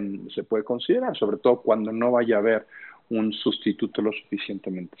puede considerar, sobre todo cuando no vaya a haber un sustituto lo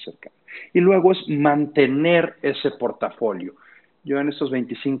suficientemente cercano. Y luego es mantener ese portafolio. Yo en estos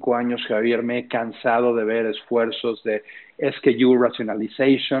 25 años, Javier, me he cansado de ver esfuerzos de SKU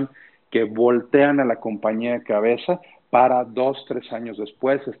rationalization que voltean a la compañía de cabeza para 2-3 años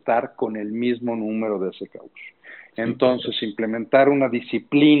después estar con el mismo número de SKUs. Entonces, implementar una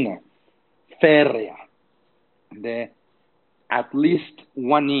disciplina férrea de at least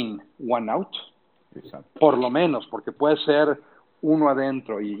one in, one out, exacto, por lo menos, porque puede ser uno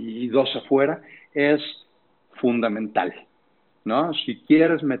adentro y dos afuera, es fundamental, ¿no? Si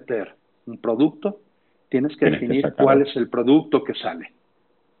quieres meter un producto, tienes que definir cuál es el producto que sale.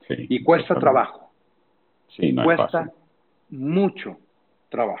 Sí, y cuesta trabajo. Sí, no cuesta mucho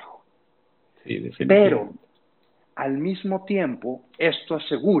trabajo. Sí, definitivamente. Pero, al mismo tiempo, esto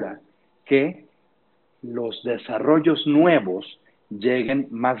asegura que los desarrollos nuevos lleguen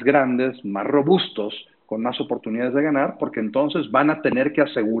más grandes, más robustos, con más oportunidades de ganar, porque entonces van a tener que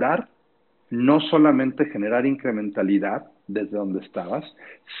asegurar no solamente generar incrementalidad desde donde estabas,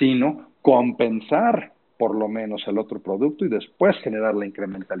 sino compensar por lo menos el otro producto y después generar la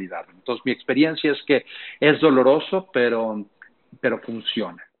incrementalidad. Entonces, mi experiencia es que es doloroso, pero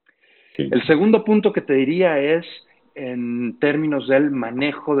funciona. Sí. El segundo punto que te diría es en términos del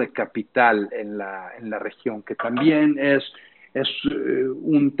manejo de capital en la región, que también es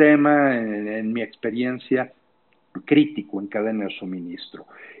un tema, en mi experiencia, crítico en cadena de suministro.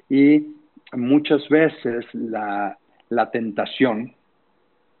 Y muchas veces la tentación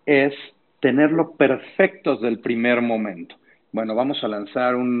es tenerlo perfecto desde el primer momento. Bueno, vamos a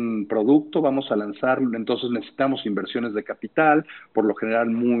lanzar un producto, vamos a lanzarlo, entonces necesitamos inversiones de capital, por lo general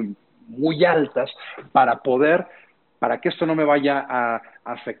muy altas, para que esto no me vaya a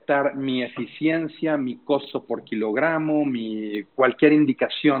afectar mi eficiencia, mi costo por kilogramo, cualquier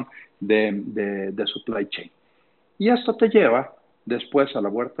indicación de supply chain. Y esto te lleva, después, a la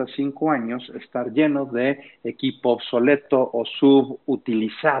vuelta de 5 años, estar lleno de equipo obsoleto o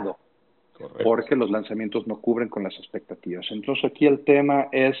subutilizado. Correcto. Porque los lanzamientos no cubren con las expectativas. Entonces, aquí el tema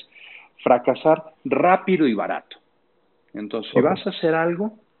es fracasar rápido y barato. Entonces, correcto, si vas a hacer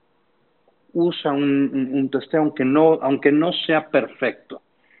algo, usa un testeo, aunque no sea perfecto,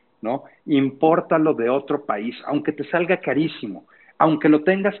 ¿no? Impórtalo de otro país, aunque te salga carísimo, aunque lo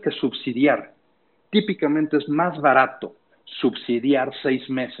tengas que subsidiar. Típicamente es más barato subsidiar 6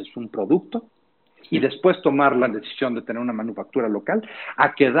 meses un producto y después tomar la decisión de tener una manufactura local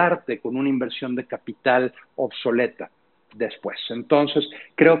a quedarte con una inversión de capital obsoleta después. Entonces,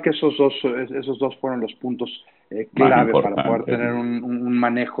 creo que esos dos fueron los puntos clave para poder tener un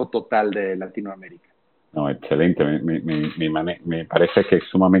manejo total de Latinoamérica. No, excelente, me parece que es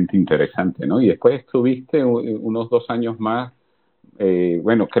sumamente interesante, ¿no? Y después estuviste unos 2 años más,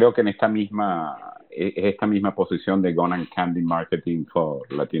 bueno, creo que en esta misma posición de Gone and Candy Marketing for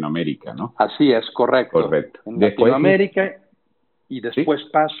Latinoamérica, ¿no? Así es, correcto. Correcto. En Latinoamérica, y después ¿sí?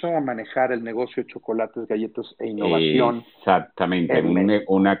 Paso a manejar el negocio de chocolates, galletas e innovación. Exactamente, en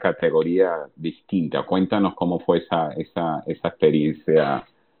una categoría distinta. Cuéntanos cómo fue esa experiencia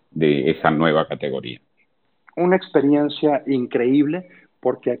de esa nueva categoría. Una experiencia increíble,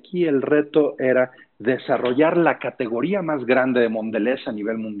 porque aquí el reto era desarrollar la categoría más grande de Mondelez a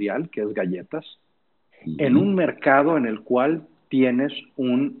nivel mundial, que es galletas, en un mercado en el cual tienes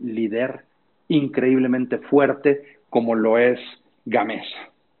un líder increíblemente fuerte como lo es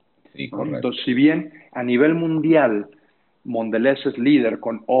Gamesa. Sí, correcto. Entonces, si bien a nivel mundial Mondelez es líder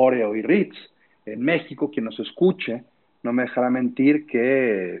con Oreo y Ritz, en México, quien nos escuche, no me dejará mentir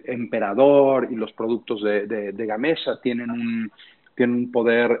que Emperador y los productos de Gamesa tienen un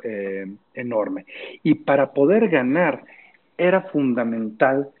poder enorme. Y para poder ganar era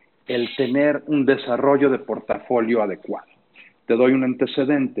fundamental el tener un desarrollo de portafolio adecuado. Te doy un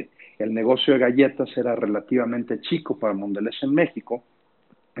antecedente. El negocio de galletas era relativamente chico para Mondelez en México,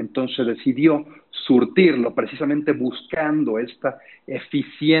 entonces decidió surtirlo precisamente buscando esta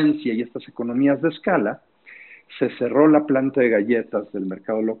eficiencia y estas economías de escala, se cerró la planta de galletas del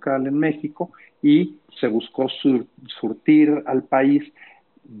mercado local en México y se buscó surtir al país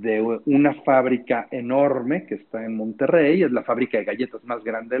de una fábrica enorme que está en Monterrey, es la fábrica de galletas más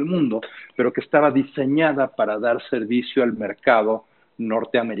grande del mundo, pero que estaba diseñada para dar servicio al mercado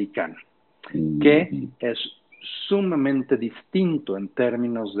norteamericano, que es sumamente distinto en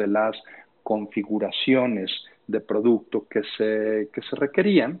términos de las configuraciones de producto que se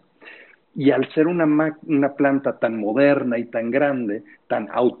requerían. Y al ser una planta tan moderna y tan grande, tan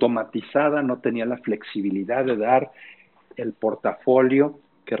automatizada, no tenía la flexibilidad de dar el portafolio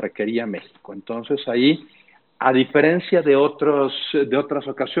que requería México. Entonces ahí, a diferencia de otras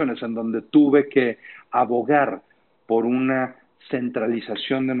ocasiones en donde tuve que abogar por una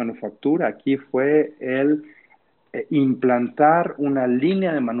centralización de manufactura, aquí fue el implantar una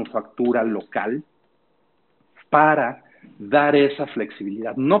línea de manufactura local para dar esa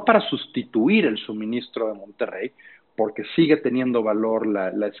flexibilidad, no para sustituir el suministro de Monterrey, porque sigue teniendo valor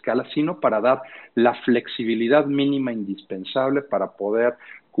la escala, sino para dar la flexibilidad mínima indispensable para poder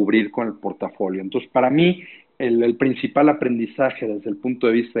cubrir con el portafolio. Entonces, para mí, el principal aprendizaje desde el punto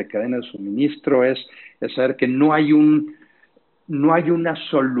de vista de cadena de suministro es saber que no hay una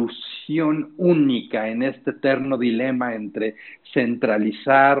solución única en este eterno dilema entre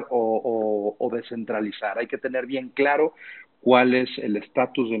centralizar o descentralizar. Hay que tener bien claro cuál es el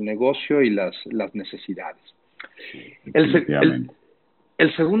estatus del negocio y las necesidades.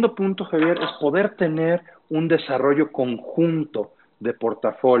 El segundo punto, Javier, es poder tener un desarrollo conjunto de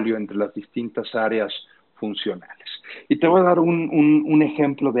portafolio entre las distintas áreas funcionales. Y te voy a dar un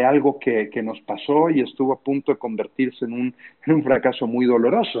ejemplo de algo que nos pasó y estuvo a punto de convertirse en un fracaso muy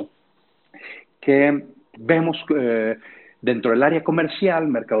doloroso, que vemos dentro del área comercial,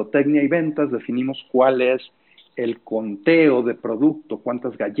 mercadotecnia y ventas, definimos cuál es el conteo de producto,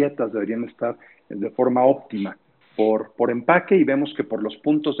 cuántas galletas deberían estar de forma óptima por empaque, y vemos que por los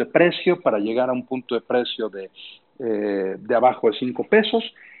puntos de precio, para llegar a un punto de precio de abajo de 5 pesos,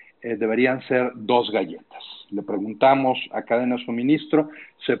 deberían ser 2 galletas. Le preguntamos a cadena de suministro,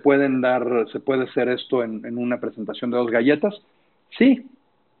 ¿se puede hacer esto en una presentación de 2 galletas? Sí,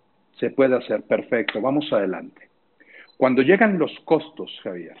 se puede hacer, perfecto, vamos adelante. Cuando llegan los costos,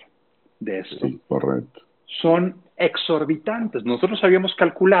 Javier, de esto, sí, correcto, son exorbitantes. Nosotros habíamos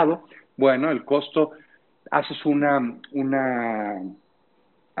calculado, bueno, el costo, haces una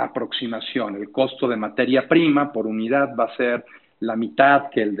aproximación, el costo de materia prima por unidad va a ser la mitad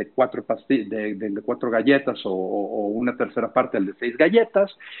que el de 4 galletas o una tercera parte del de 6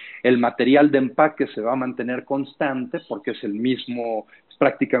 galletas. El material de empaque se va a mantener constante porque es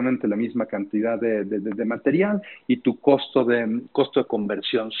prácticamente la misma cantidad de material, y tu costo de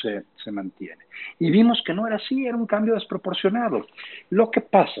conversión se mantiene. Y vimos que no era así, era un cambio desproporcionado. Lo que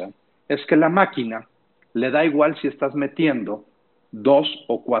pasa es que la máquina le da igual si estás metiendo 2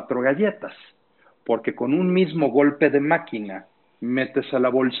 o 4 galletas, porque con un mismo golpe de máquina metes a la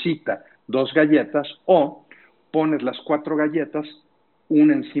bolsita 2 galletas o pones las 4 galletas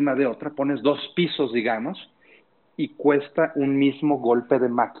una encima de otra, pones 2 pisos, digamos, y cuesta un mismo golpe de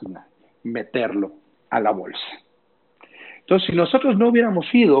máquina meterlo a la bolsa. Entonces, si nosotros no hubiéramos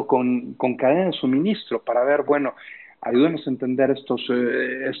ido con cadena de suministro para ver, bueno, ayúdenos a entender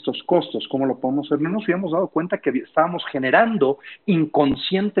estos costos, ¿cómo lo podemos hacer? No nos hubiéramos dado cuenta que estábamos generando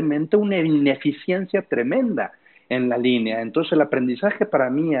inconscientemente una ineficiencia tremenda en la línea. Entonces, el aprendizaje para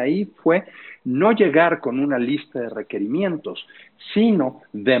mí ahí fue no llegar con una lista de requerimientos, sino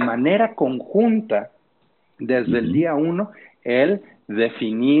de manera conjunta, desde el día 1, el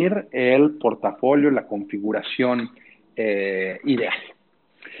definir el portafolio, la configuración ideal.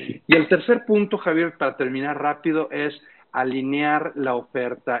 Y el tercer punto, Javier, para terminar rápido, es alinear la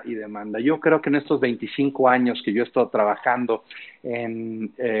oferta y demanda. Yo creo que en estos 25 años que yo he estado trabajando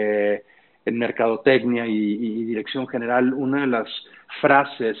en mercadotecnia y dirección general, una de las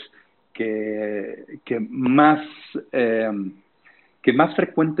frases que más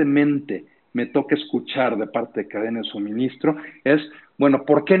frecuentemente me toca escuchar de parte de cadena de suministro es, bueno,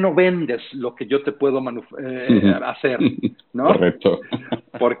 ¿por qué no vendes lo que yo te puedo hacer? ¿No? Correcto.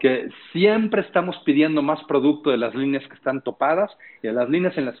 Porque siempre estamos pidiendo más producto de las líneas que están topadas, y de las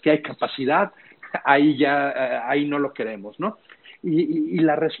líneas en las que hay capacidad, ahí no lo queremos, ¿no? Y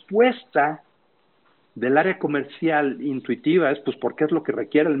la respuesta del área comercial intuitiva es, pues, porque es lo que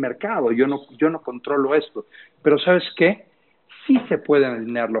requiere el mercado. Yo no controlo esto. Pero ¿sabes qué? Sí se puede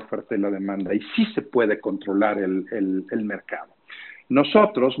alinear la oferta y la demanda, y sí se puede controlar el mercado.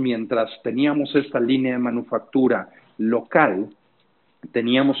 Nosotros, mientras teníamos esta línea de manufactura local,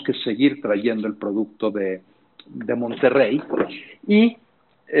 teníamos que seguir trayendo el producto de Monterrey, y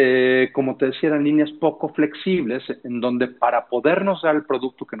como te decía, eran líneas poco flexibles, en donde para podernos dar el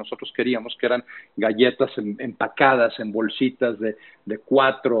producto que nosotros queríamos, que eran galletas empacadas en bolsitas de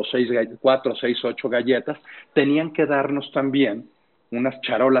 4, 6, 8 galletas, tenían que darnos también unas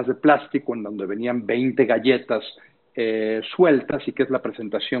charolas de plástico en donde venían 20 galletas sueltas, y que es la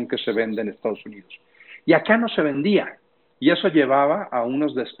presentación que se vende en Estados Unidos. Y acá no se vendía. Y eso llevaba a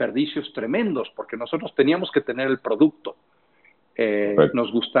unos desperdicios tremendos, porque nosotros teníamos que tener el producto,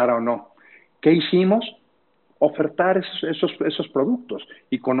 nos gustara o no. ¿Qué hicimos? Ofertar esos productos,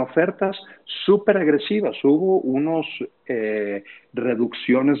 y con ofertas súper agresivas. Hubo unos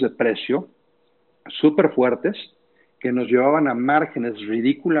reducciones de precio súper fuertes que nos llevaban a márgenes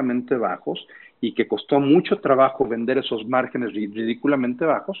ridículamente bajos, y que costó mucho trabajo vender esos márgenes ridículamente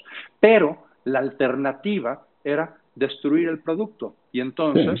bajos, pero la alternativa era destruir el producto, y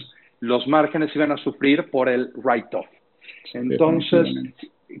entonces los márgenes iban a sufrir por el write-off. Entonces,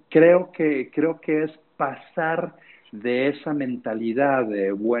 creo que es pasar de esa mentalidad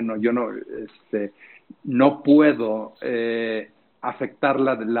de, bueno, yo no puedo afectar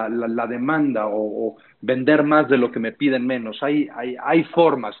la demanda, o vender más de lo que me piden menos. Hay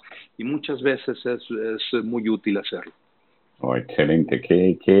formas, y muchas veces es muy útil hacerlo. Oh, excelente.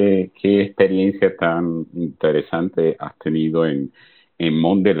 Qué experiencia tan interesante has tenido en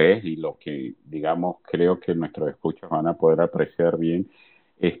Mondelez, y lo que, digamos, creo que nuestros escuchas van a poder apreciar bien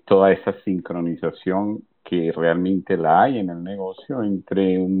es toda esa sincronización que realmente la hay en el negocio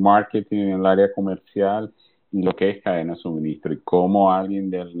entre un marketing en el área comercial y lo que es cadena de suministro, y cómo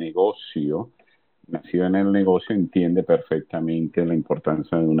alguien del negocio, nacido en el negocio, entiende perfectamente la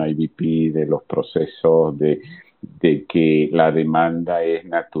importancia de un IVP, de los procesos, de que la demanda es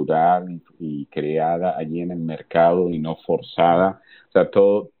natural y creada allí en el mercado y no forzada. O sea,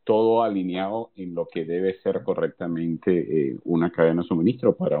 todo alineado en lo que debe ser correctamente una cadena de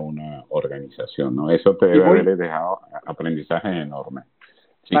suministro para una organización, ¿no? Eso te debe haber dejado aprendizajes enormes.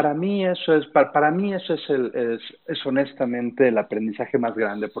 Sí. Para mí eso es honestamente el aprendizaje más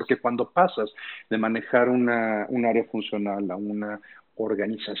grande, porque cuando pasas de manejar un área funcional a una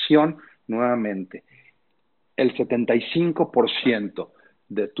organización, nuevamente, el 75%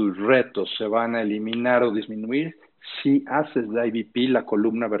 de tus retos se van a eliminar o disminuir si haces de IVP la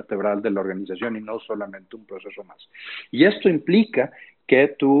columna vertebral de la organización, y no solamente un proceso más. Y esto implica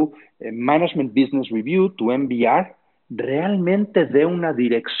que tu Management Business Review, tu MBR, realmente dé una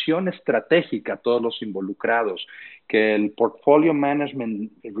dirección estratégica a todos los involucrados, que el Portfolio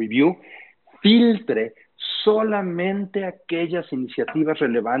Management Review filtre solamente aquellas iniciativas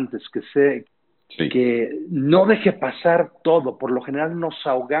relevantes, que no deje pasar todo. Por lo general nos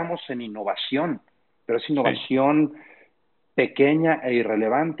ahogamos en innovación, pero es innovación pequeña e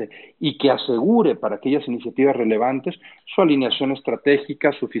irrelevante, y que asegure para aquellas iniciativas relevantes su alineación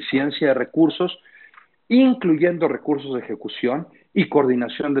estratégica, suficiencia de recursos, incluyendo recursos de ejecución y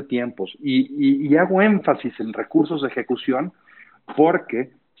coordinación de tiempos. Y hago énfasis en recursos de ejecución,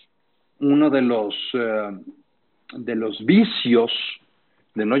 porque uno de los vicios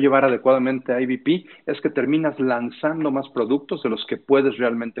de no llevar adecuadamente a IVP es que terminas lanzando más productos de los que puedes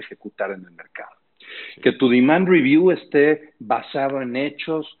realmente ejecutar en el mercado. Que tu demand review esté basado en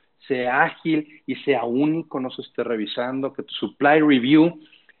hechos, sea ágil y sea único, no se esté revisando. Que tu supply review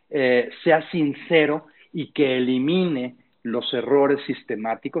sea sincero y que elimine los errores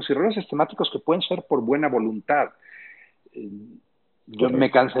sistemáticos que pueden ser por buena voluntad. Yo me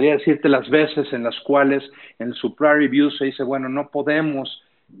cansaría de decirte las veces en las cuales en el supply review se dice, bueno, no podemos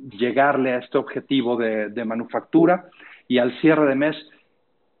llegarle a este objetivo de manufactura, y al cierre de mes,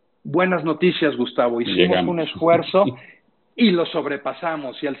 buenas noticias, Gustavo, hicimos un esfuerzo y lo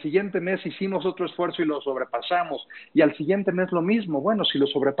sobrepasamos, y al siguiente mes hicimos otro esfuerzo y lo sobrepasamos, y al siguiente mes lo mismo. Bueno, si lo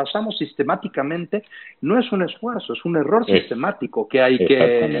sobrepasamos sistemáticamente, no es un esfuerzo, es un error sistemático que hay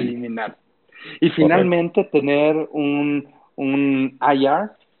que eliminar. Y finalmente, tener un IR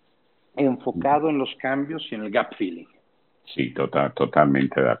enfocado en los cambios y en el gap filling. Sí,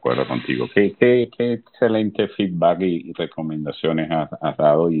 totalmente de acuerdo contigo. Qué excelente feedback y recomendaciones has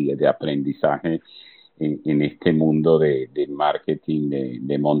dado, y de aprendizaje en este mundo de marketing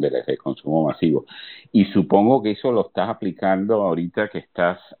de Mondelez, de consumo masivo. Y supongo que eso lo estás aplicando ahorita que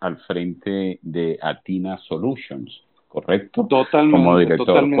estás al frente de Athina Solutions, ¿correcto? Totalmente. Como director.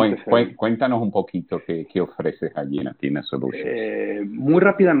 Totalmente, cuéntanos un poquito qué ofreces allí en Athina Solutions. Muy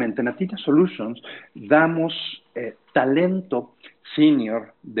rápidamente, en Athina Solutions damos talento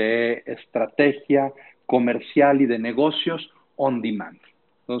senior de estrategia comercial y de negocios on demand.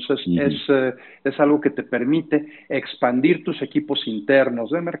 Entonces, es algo que te permite expandir tus equipos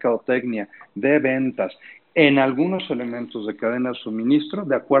internos de mercadotecnia, de ventas, en algunos elementos de cadena de suministro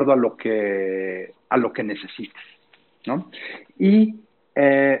de acuerdo a lo que necesites, ¿no? Y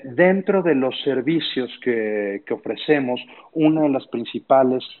dentro de los servicios que ofrecemos, una de las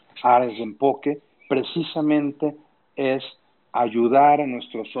principales áreas de enfoque precisamente es ayudar a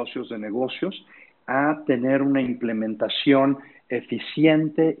nuestros socios de negocios a tener una implementación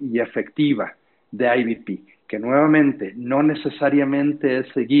eficiente y efectiva de IBP, que nuevamente no necesariamente es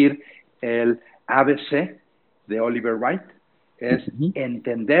seguir el ABC de Oliver Wright, es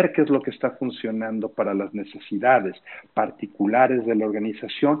entender qué es lo que está funcionando para las necesidades particulares de la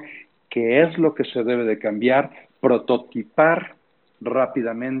organización, qué es lo que se debe de cambiar, prototipar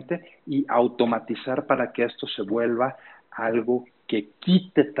rápidamente y automatizar para que esto se vuelva algo que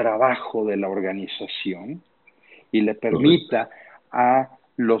quite trabajo de la organización y le permita a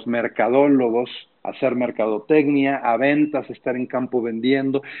los mercadólogos hacer mercadotecnia, a ventas estar en campo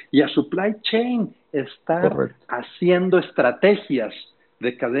vendiendo y a supply chain estar haciendo estrategias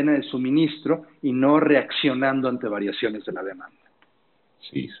de cadena de suministro y no reaccionando ante variaciones de la demanda.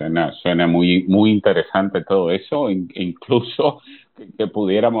 Sí, suena muy, muy interesante todo eso, incluso que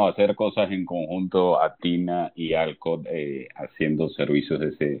pudiéramos hacer cosas en conjunto, Atina y Alcott, haciendo servicios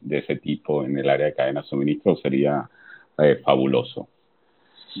de ese tipo en el área de cadena de suministro, sería fabuloso.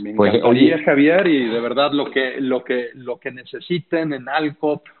 Me encantaría, Javier, y de verdad lo que necesiten en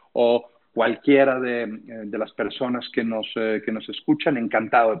Alcott o cualquiera de las personas que nos escuchan,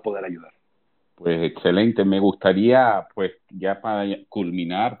 encantado de poder ayudar. Pues excelente. Me gustaría, pues ya para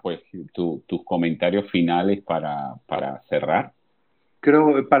culminar, pues tus comentarios finales para cerrar.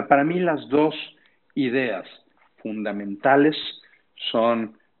 Creo, para mí las dos ideas fundamentales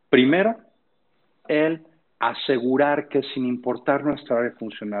son, primero, el asegurar que sin importar nuestra área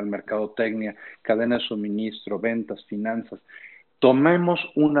funcional, mercadotecnia, cadena de suministro, ventas, finanzas, tomemos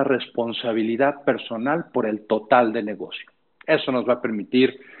una responsabilidad personal por el total de negocio. Eso nos va a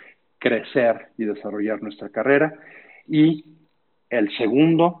permitir crecer y desarrollar nuestra carrera. Y el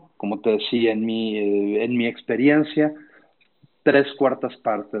segundo, como te decía en mi experiencia, 3/4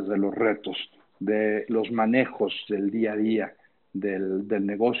 partes de los retos, de los manejos del día a día del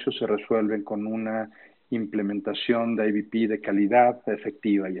negocio se resuelven con una implementación de IBP de calidad,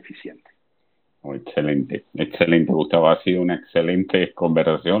 efectiva y eficiente. Oh, excelente, Gustavo. Ha sido una excelente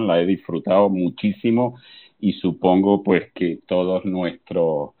conversación, la he disfrutado muchísimo y supongo pues que todos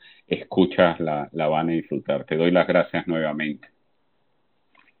nuestros escuchas la van a disfrutar. Te doy las gracias nuevamente.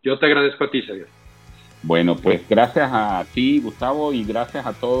 Yo te agradezco a ti, Xavier. Bueno, pues gracias a ti, Gustavo, y gracias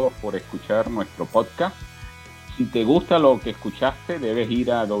a todos por escuchar nuestro podcast. Si te gusta lo que escuchaste, debes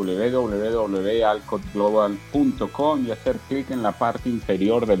ir a www.alcottglobal.com y hacer clic en la parte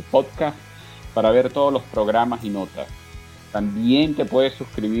inferior del podcast para ver todos los programas y notas. También te puedes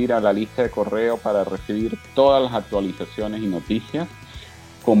suscribir a la lista de correo para recibir todas las actualizaciones y noticias.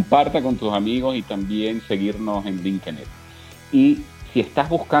 Comparta con tus amigos y también seguirnos en LinkedIn. Y si estás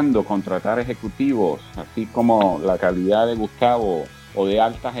buscando contratar ejecutivos, así como la calidad de Gustavo o de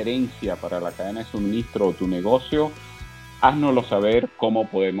alta gerencia para la cadena de suministro o tu negocio, háznoslo saber cómo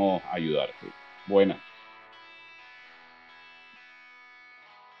podemos ayudarte. Buenas.